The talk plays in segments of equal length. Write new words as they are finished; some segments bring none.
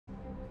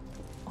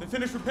They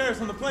finished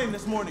repairs on the plane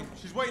this morning.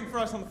 She's waiting for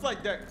us on the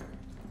flight deck.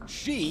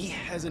 She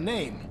has a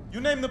name.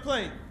 You named the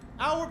plane.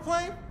 Our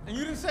plane? And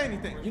you didn't say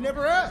anything. You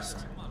never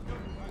asked.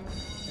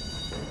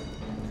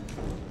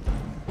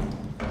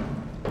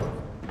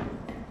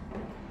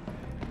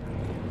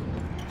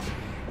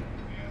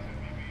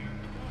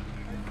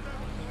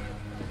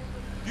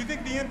 Do you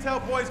think the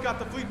intel boys got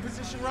the fleet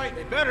position right?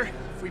 They better.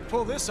 If we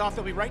pull this off,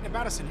 they'll be writing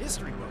about us in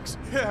history books.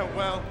 Yeah,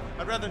 well,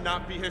 I'd rather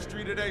not be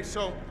history today,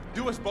 so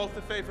do us both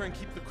a favor and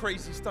keep the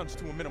crazy stunts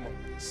to a minimum.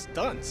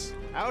 Stunts?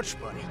 Ouch,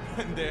 buddy.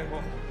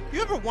 Pendejo.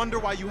 You ever wonder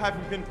why you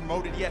haven't been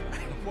promoted yet?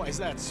 Why is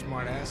that,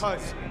 smartass?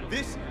 Because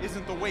this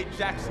isn't the Wade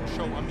Jackson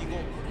show,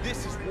 amigo.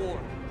 This is war.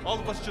 All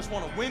of us just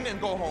want to win and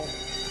go home.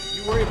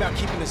 You worry about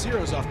keeping the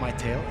zeros off my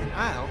tail, and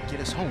I'll get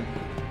us home.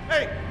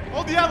 Hey,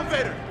 hold the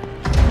elevator!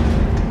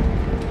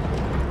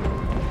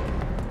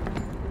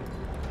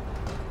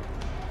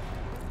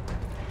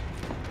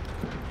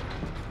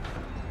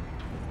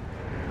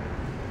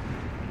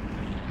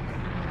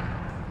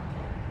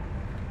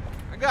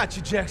 I got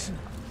you, Jackson.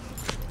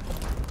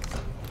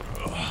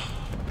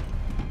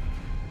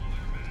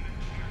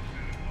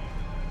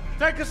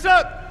 Take us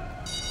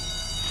up!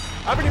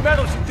 How many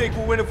medals you think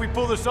we'll win if we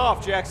pull this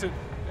off, Jackson?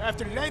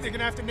 After today, they're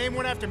gonna have to name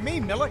one after me,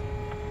 Miller.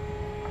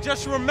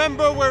 Just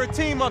remember we're a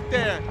team up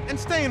there. And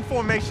stay in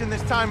formation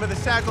this time or the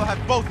SAG will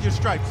have both your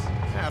stripes.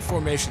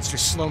 Formations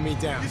just slow me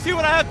down. You see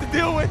what I have to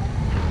deal with?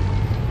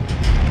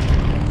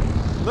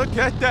 Look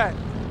at that.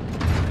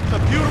 It's a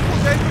beautiful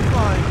day for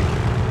flying.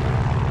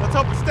 Let's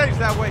hope it stays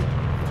that way.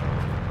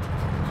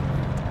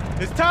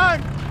 It's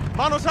time!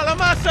 Manos a la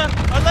masa!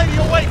 Our lady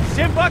awaits!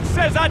 10 bucks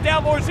says I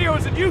down more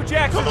zeros than you,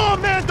 Jackson! Come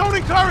on, man! Don't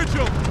encourage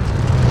him!